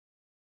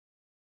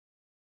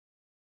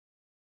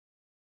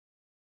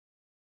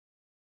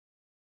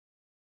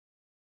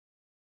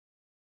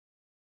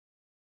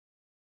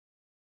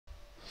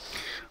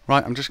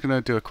Right, I'm just going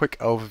to do a quick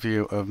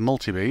overview of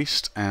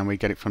MultiBeast, and we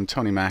get it from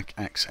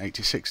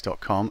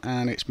TonyMacX86.com,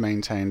 and it's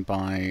maintained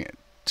by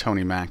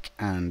Tony Mac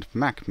and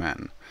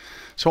MacMen.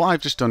 So what I've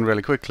just done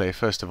really quickly,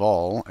 first of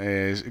all,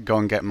 is go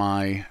and get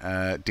my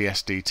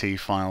dsdt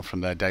file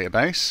from their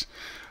database,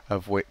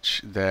 of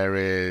which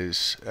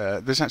there's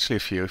actually a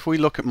few. If we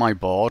look at my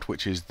board,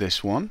 which is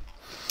this one,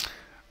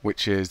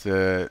 which is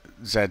the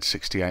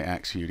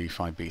Z68X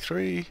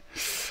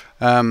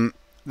UD5B3,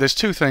 there's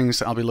two things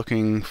that I'll be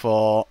looking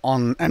for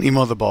on any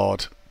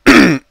motherboard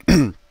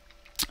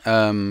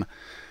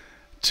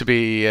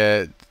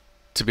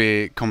to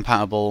be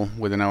compatible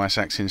with an OS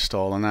X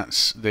install, and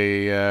that's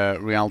the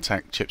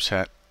Realtek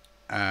chipset,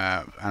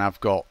 and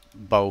I've got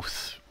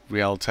both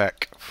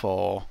Realtek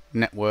for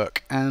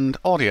network and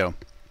audio.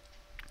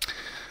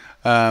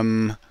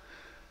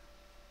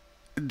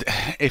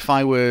 If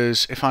I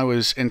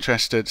was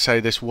interested, say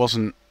this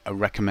wasn't a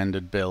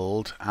recommended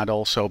build, I'd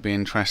also be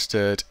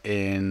interested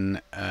in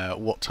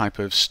what type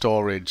of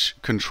storage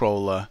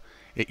controller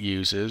it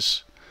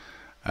uses,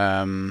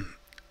 and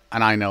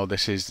I know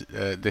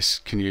this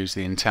can use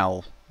the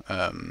Intel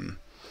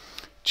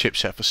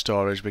chipset for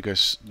storage,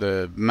 because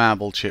the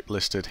Marble chip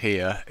listed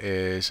here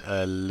is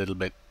a little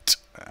bit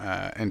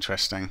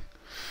interesting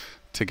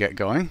to get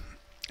going.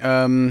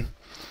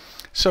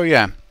 So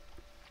yeah.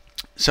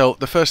 So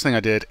the first thing I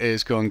did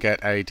is go and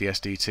get a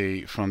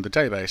dsdt from the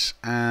database,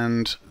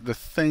 and the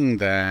thing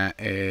there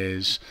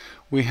is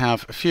we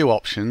have a few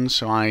options.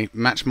 So I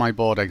matched my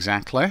board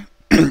exactly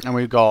and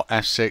we've got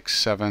F6,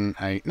 7,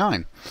 8,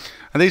 9,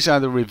 and these are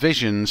the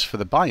revisions for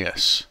the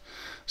BIOS.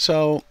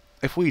 So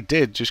if we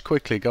did just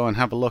quickly go and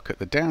have a look at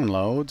the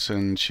downloads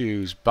and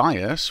choose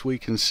BIOS, we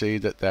can see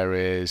that there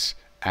is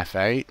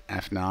F8,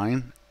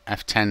 F9,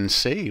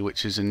 F10C,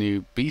 which is a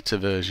new beta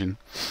version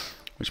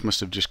which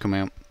must have just come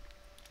out.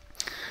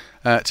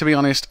 To be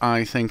honest,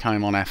 I think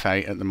I'm on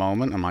F8 at the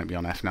moment. I might be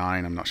on F9,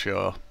 I'm not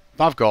sure.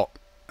 But I've got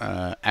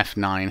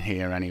F9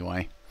 here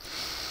anyway.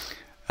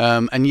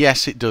 And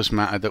yes, it does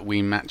matter that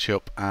we match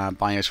up our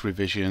BIOS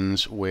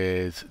revisions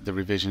with the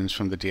revisions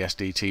from the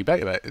dsdt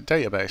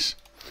database.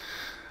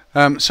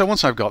 So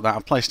once I've got that,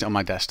 I've placed it on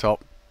my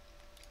desktop.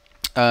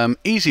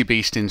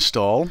 EasyBeast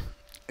install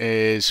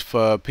is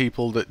for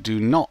people that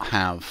do not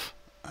have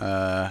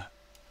a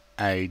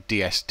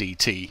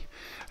dsdt.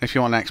 If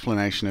you want an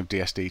explanation of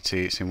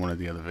dsdt, it's in one of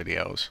the other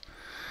videos.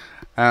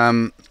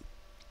 Now,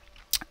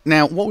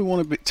 what we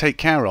want to take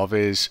care of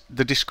is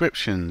the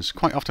descriptions.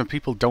 Quite often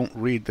people don't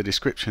read the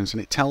descriptions,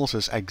 and it tells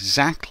us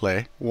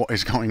exactly what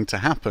is going to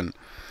happen,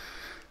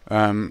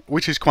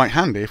 which is quite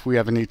handy if we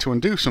ever need to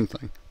undo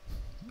something.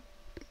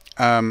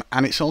 And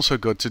it's also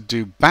good to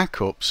do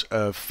backups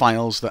of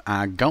files that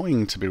are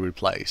going to be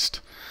replaced.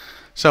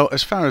 So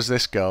as far as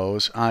this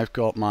goes, I've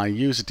got my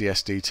user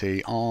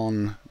dsdt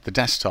on the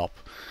desktop.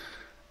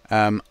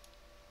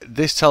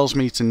 This tells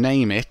me to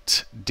name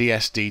it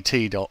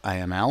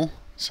dsdt.aml,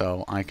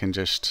 so I can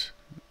just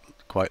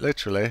quite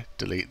literally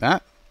delete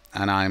that,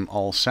 and I'm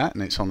all set,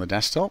 and it's on the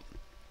desktop.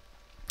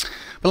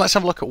 But let's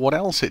have a look at what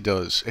else it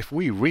does. If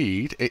we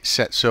read, it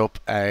sets up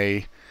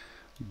a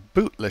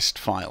boot list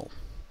file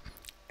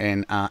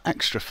in our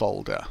extra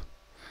folder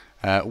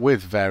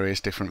with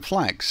various different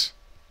flags.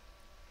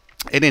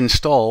 It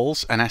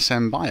installs an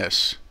SM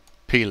BIOS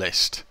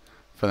plist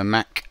for the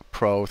Mac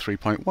Pro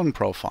 3.1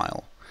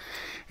 profile.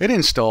 It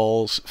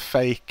installs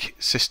fake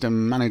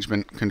system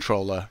management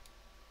controller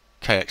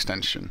K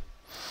extension,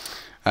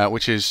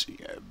 which is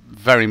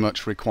very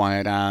much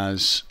required,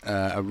 as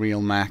a real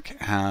Mac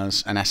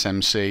has an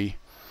SMC,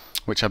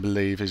 which I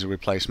believe is a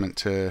replacement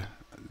to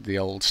the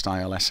old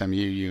style SMU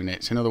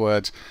units. In other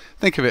words,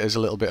 think of it as a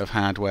little bit of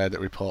hardware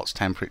that reports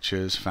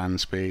temperatures, fan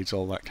speeds,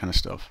 all that kind of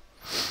stuff.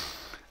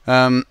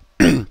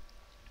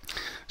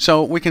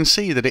 So we can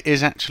see that it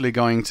is actually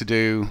going to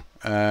do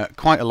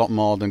quite a lot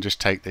more than just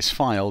take this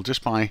file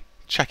just by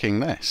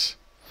checking this.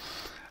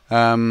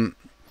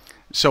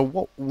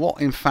 So what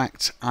in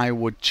fact I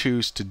would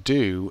choose to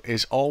do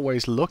is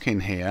always look in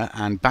here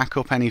and back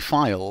up any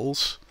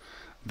files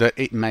that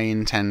it may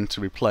intend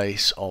to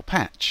replace or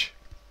patch,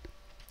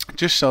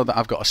 just so that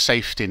I've got a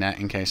safety net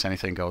in case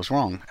anything goes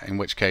wrong, in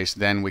which case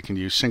then we can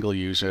use single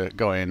user,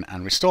 go in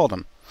and restore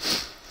them.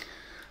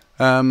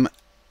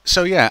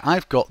 So yeah,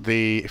 I've got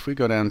the, if we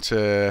go down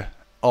to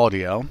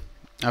audio,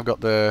 I've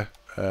got the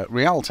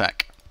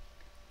Realtek,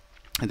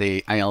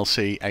 the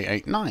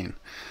ALC889.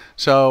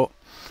 So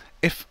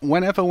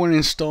whenever we're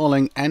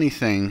installing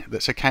anything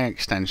that's a K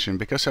extension,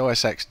 because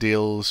OS X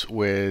deals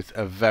with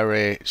a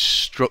very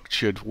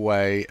structured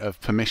way of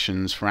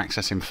permissions for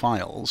accessing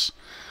files,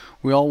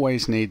 we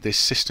always need this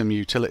system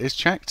utilities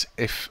checked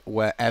if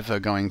we're ever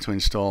going to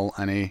install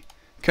any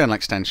kernel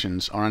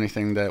extensions or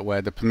anything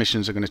where the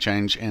permissions are going to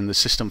change in the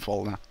system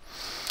folder.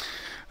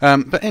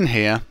 But in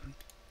here,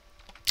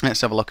 let's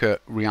have a look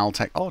at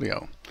Realtek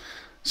Audio.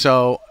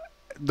 So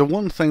the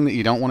one thing that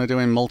you don't want to do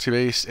in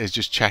MultiBeast is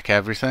just check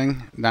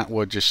everything. That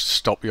would just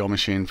stop your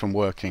machine from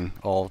working,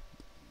 or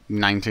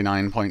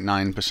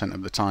 99.9%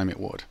 of the time it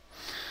would.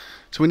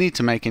 So we need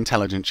to make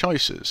intelligent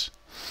choices.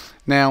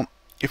 Now,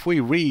 if we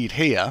read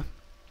here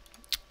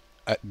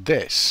at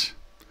this,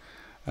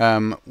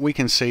 we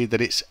can see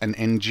that it's an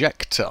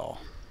injector.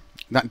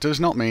 That does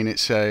not mean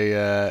it's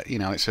a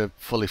it's a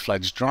fully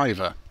fledged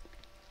driver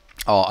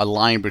or a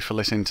library for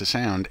listening to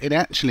sound. It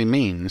actually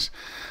means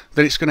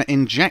that it's going to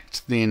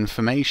inject the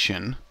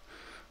information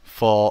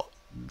for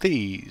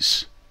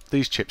these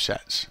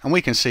chipsets, and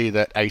we can see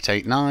that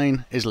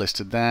 889 is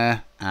listed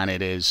there, and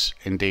it is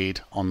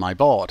indeed on my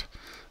board.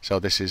 So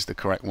this is the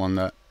correct one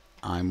that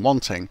I'm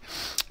wanting.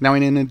 Now,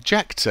 an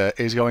injector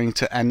is going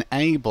to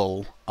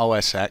enable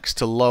OS X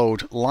to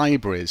load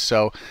libraries,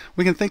 so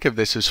we can think of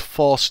this as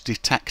force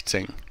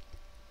detecting.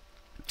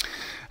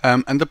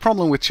 And the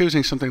problem with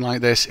choosing something like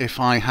this, if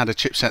I had a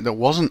chipset that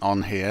wasn't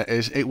on here,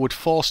 is it would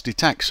force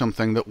detect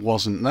something that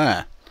wasn't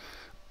there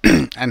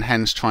and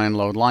hence try and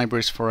load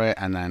libraries for it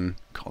and then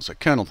cause a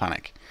kernel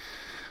panic.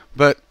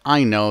 But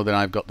I know that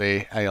I've got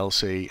the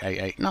ALC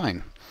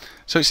 889.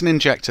 So it's an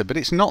injector, but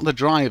it's not the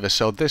driver,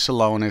 so this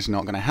alone is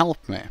not going to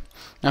help me.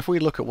 Now if we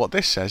look at what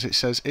this says, it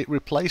says it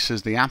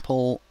replaces the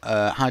Apple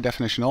high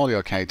definition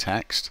audio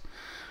K-text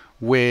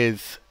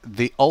with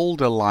the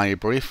older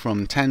library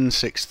from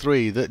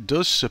 10.6.3 that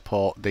does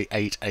support the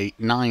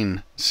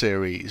 889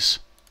 series.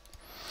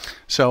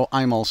 So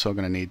I'm also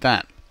going to need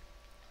that.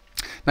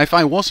 Now if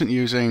I wasn't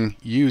using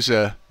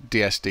user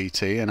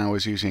dsdt and I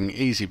was using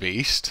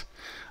MultiBeast,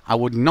 I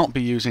would not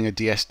be using a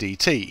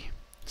dsdt.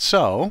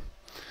 So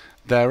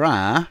there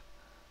are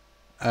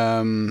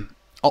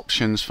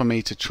options for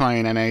me to try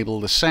and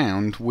enable the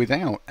sound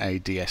without a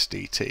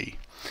dsdt,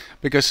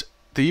 because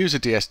the user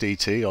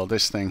dsdt, or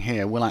this thing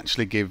here, will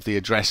actually give the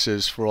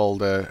addresses for all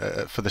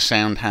the for the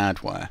sound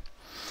hardware.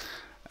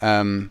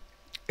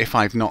 If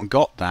I've not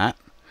got that,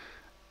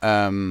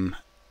 I'm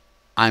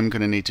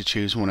going to need to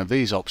choose one of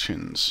these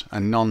options, a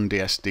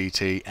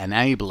non-dsdt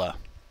enabler.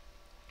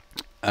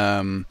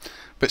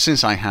 But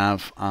since I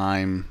have,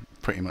 I'm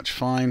pretty much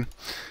fine.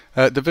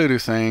 The voodoo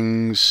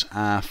things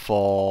are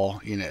for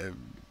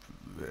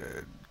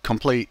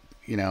complete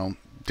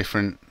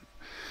different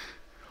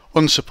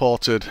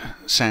unsupported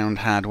sound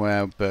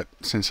hardware, but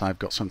since I've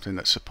got something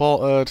that's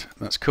supported,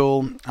 that's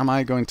cool. Am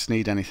I going to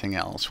need anything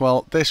else?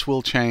 Well, this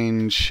will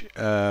change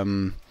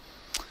the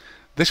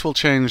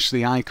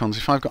icons.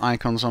 If I've got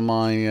icons on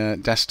my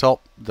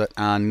desktop that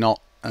are not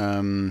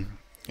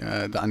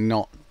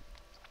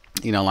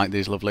like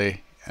these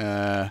lovely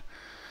hard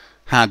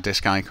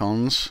disk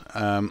icons,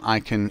 I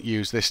can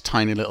use this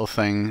tiny little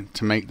thing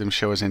to make them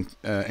show as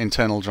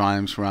internal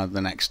drives rather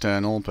than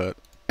external, but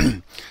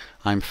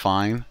I'm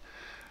fine.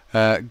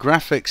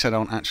 Graphics, I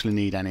don't actually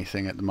need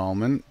anything at the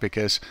moment,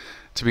 because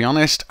to be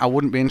honest, I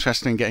wouldn't be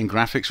interested in getting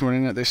graphics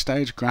running at this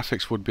stage.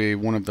 Graphics would be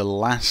one of the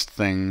last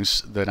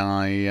things that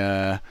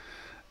I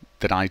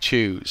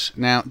choose.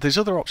 Now there's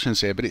other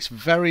options here, but it's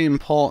very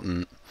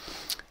important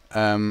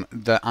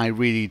that I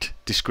read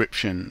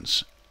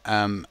descriptions,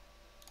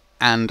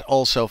 and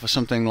also for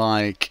something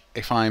like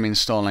if I'm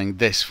installing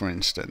this, for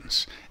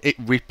instance, it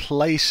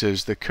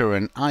replaces the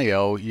current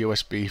I/O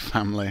USB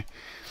family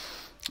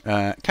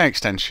K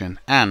extension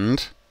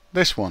and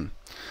this one.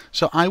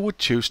 So I would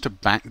choose to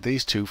back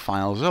these two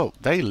files up.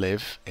 They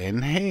live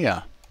in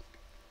here.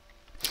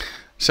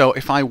 So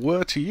if I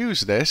were to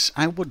use this,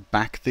 I would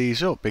back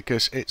these up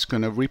because it's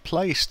going to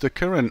replace the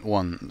current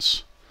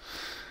ones.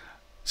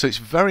 So it's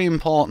very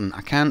important.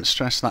 I can't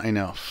stress that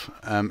enough.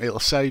 It'll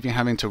save you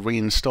having to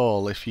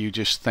reinstall if you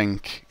just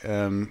think,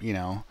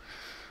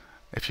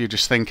 if you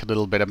just think a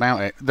little bit about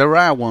it. There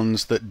are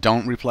ones that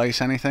don't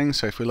replace anything.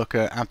 So if we look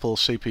at Apple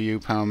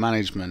CPU Power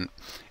Management,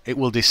 it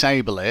will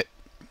disable it,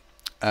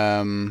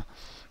 and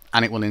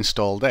it will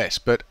install this.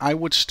 But I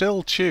would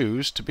still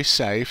choose to be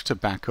safe to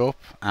back up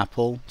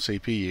Apple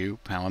CPU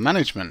Power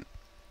Management.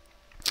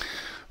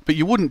 But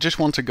you wouldn't just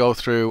want to go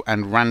through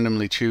and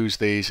randomly choose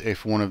these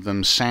if one of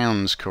them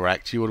sounds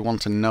correct. You would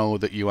want to know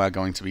that you are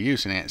going to be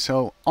using it.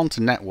 So onto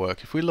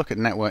network. If we look at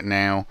network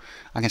now,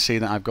 I can see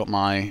that I've got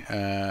my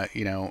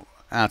RTL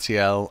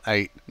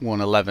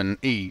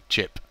 8111E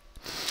chip.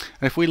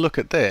 And if we look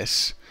at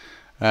this,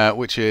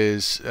 which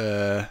is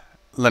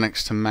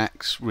Linux to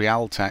Macs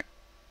Realtek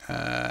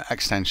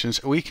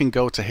extensions, we can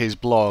go to his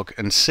blog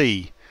and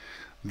see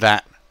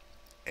that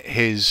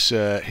his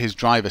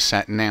driver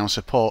set now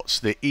supports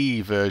the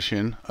E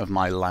version of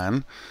my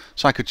LAN,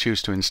 so I could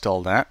choose to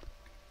install that,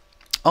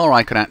 or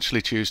I could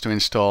actually choose to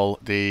install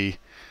the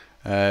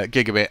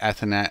gigabit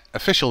Ethernet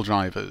official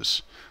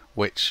drivers,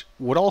 which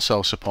would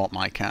also support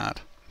my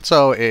card.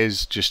 So it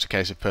is just a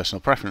case of personal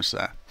preference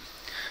there.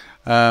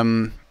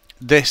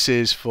 This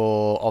is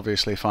for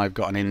obviously if I've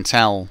got an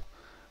Intel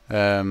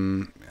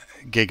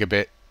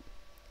gigabit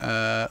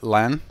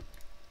LAN,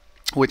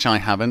 which I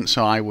haven't,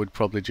 so I would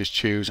probably just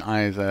choose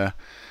either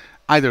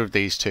of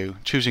these two.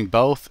 Choosing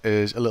both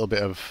is a little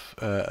bit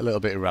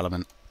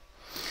irrelevant.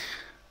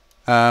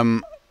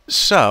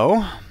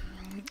 So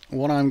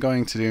what I'm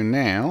going to do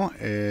now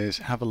is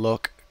have a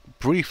look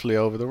briefly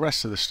over the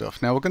rest of the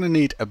stuff. Now we're going to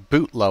need a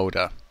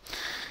bootloader.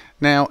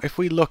 Now if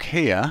we look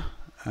here,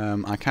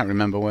 I can't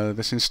remember whether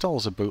this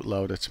installs a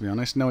bootloader, to be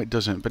honest. No, it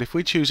doesn't. But if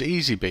we choose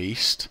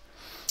MultiBeast,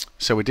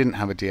 so we didn't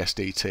have a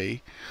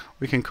dsdt,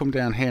 we can come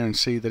down here and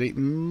see that it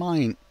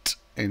might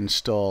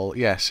install,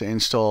 yes, it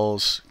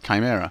installs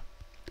Chimera.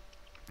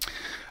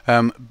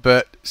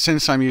 But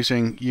since I'm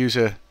using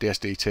user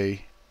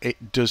dsdt,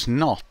 it does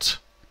not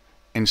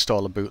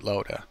install a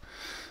bootloader.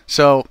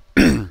 So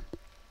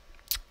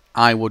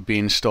I would be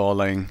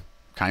installing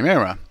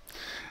Chimera.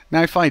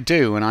 Now if I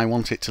do and I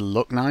want it to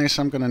look nice,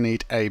 I'm going to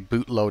need a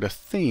bootloader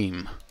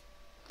theme.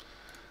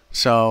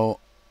 So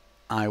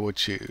I would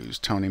choose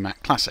Tony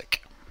Mac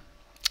Classic.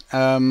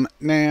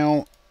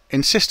 Now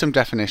in system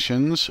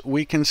definitions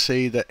we can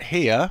see that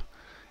here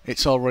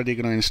it's already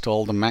going to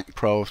install the Mac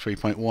Pro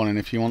 3.1, and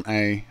if you want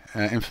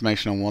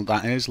information on what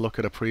that is, look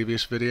at a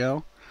previous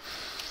video.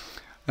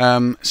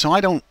 So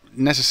I don't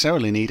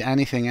necessarily need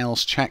anything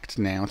else checked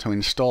now to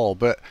install,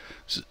 but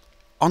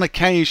on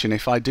occasion,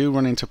 if I do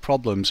run into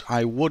problems,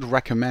 I would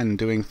recommend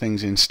doing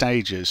things in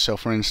stages. So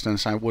for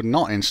instance, I would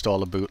not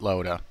install a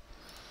bootloader,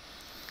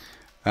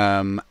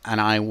 and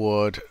I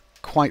would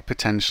quite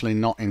potentially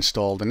not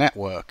install the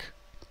network.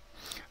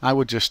 I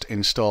would just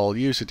install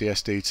user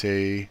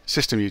dsdt,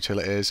 system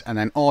utilities, and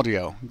then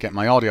audio, get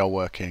my audio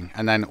working,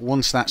 and then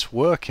once that's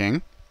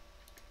working,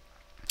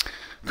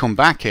 come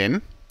back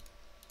in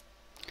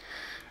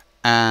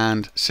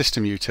and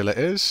system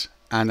utilities,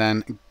 and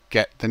then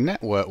get the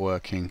network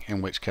working,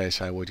 in which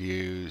case I would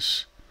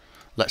use,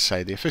 let's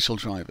say, the official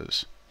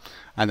drivers,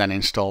 and then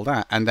install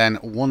that. And then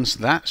once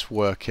that's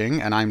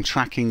working and I'm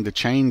tracking the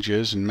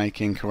changes and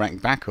making correct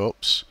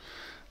backups,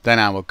 then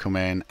I would come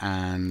in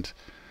and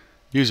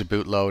use a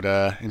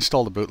bootloader,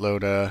 install the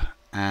bootloader,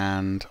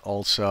 and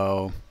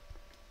also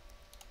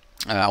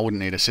I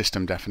wouldn't need a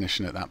system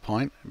definition at that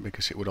point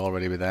because it would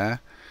already be there,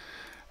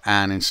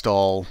 and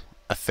install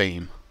a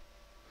theme.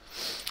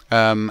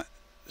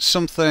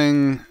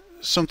 Something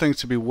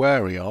to be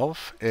wary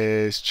of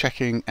is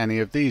checking any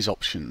of these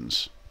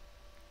options.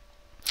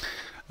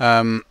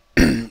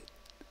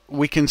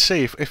 We can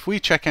see, if we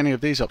check any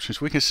of these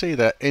options, we can see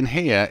that in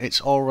here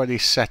it's already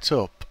set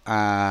up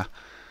a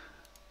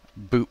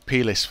boot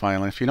plist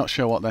file. And if you're not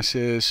sure what this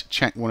is,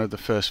 check one of the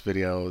first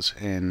videos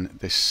in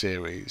this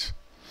series.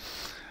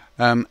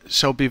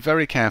 So be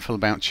very careful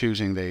about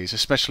choosing these,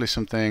 especially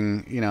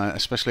something, you know,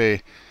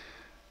 especially,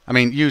 I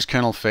mean, use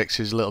kernel fix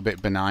is a little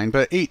bit benign,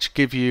 but each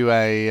give you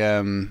a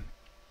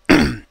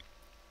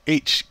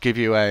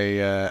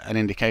an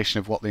indication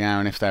of what they are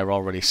and if they're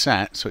already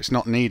set. So it's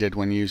not needed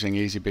when using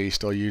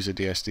EasyBeast or user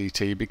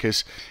dsdt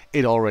because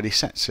it already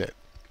sets it.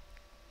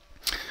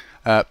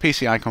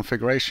 PCI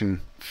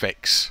configuration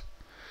fix.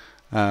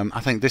 I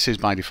think this is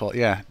by default.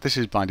 Yeah, this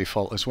is by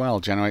default as well.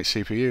 Generate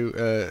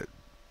CPU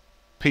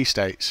P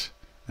states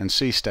and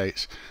C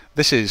states.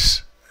 This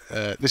is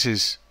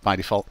by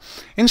default.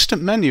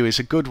 Instant menu is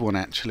a good one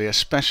actually,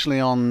 especially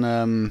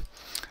on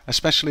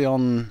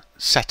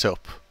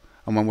setup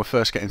and when we're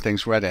first getting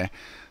things ready.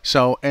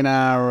 So in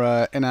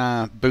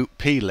our boot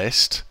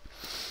plist,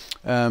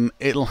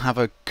 it'll have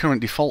a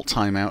current default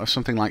timeout of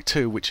something like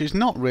 2, which is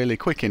not really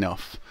quick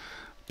enough.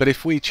 But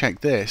if we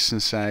check this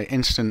and say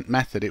instant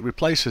method, it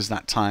replaces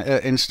that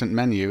instant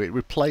menu. It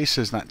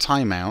replaces that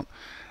timeout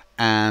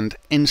and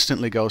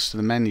instantly goes to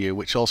the menu,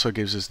 which also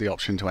gives us the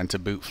option to enter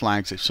boot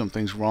flags if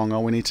something's wrong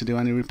or we need to do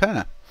any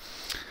repair.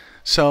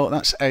 So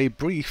that's a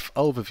brief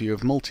overview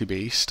of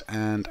MultiBeast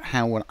and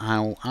how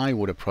I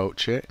would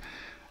approach it.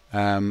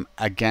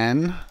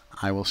 Again,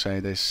 I will say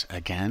this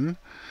again.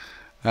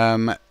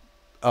 Oh,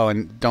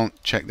 and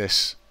don't check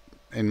this.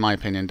 In my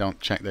opinion, don't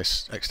check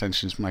this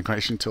extensions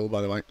migration tool,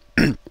 by the way.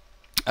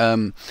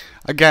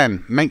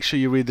 Again, make sure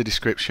you read the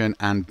description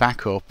and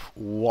back up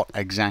what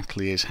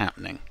exactly is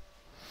happening.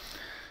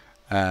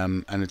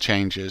 And the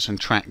changes, and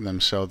track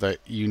them so that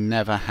you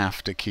never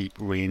have to keep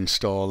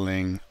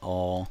reinstalling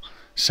or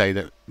say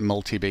that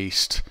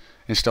MultiBeast,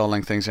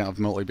 installing things out of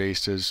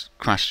MultiBeast has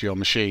crashed your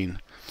machine.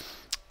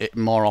 It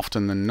more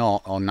often than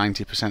not, or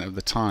 90% of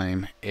the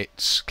time,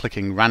 it's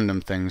clicking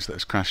random things that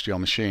has crashed your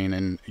machine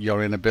and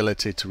your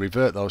inability to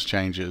revert those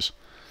changes.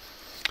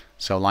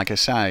 So like I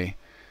say,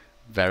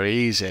 very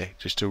easy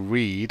just to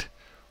read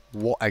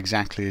what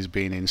exactly is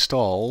being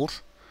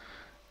installed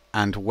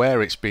and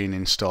where it's being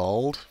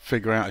installed,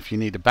 figure out if you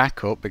need a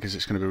backup because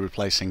it's going to be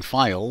replacing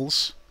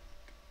files,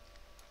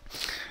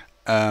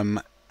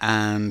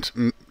 and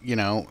you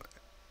know,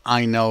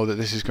 I know that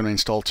this is going to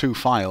install 2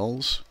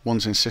 files,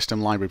 one's in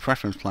system library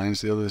preference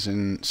planes, the other's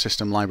in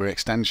system library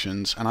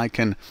extensions, and I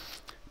can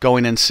go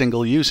in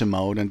single user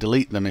mode and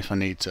delete them if I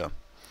need to.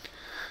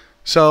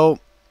 So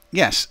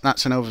yes,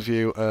 that's an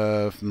overview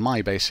of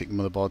my basic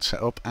motherboard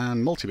setup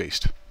and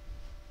MultiBeast.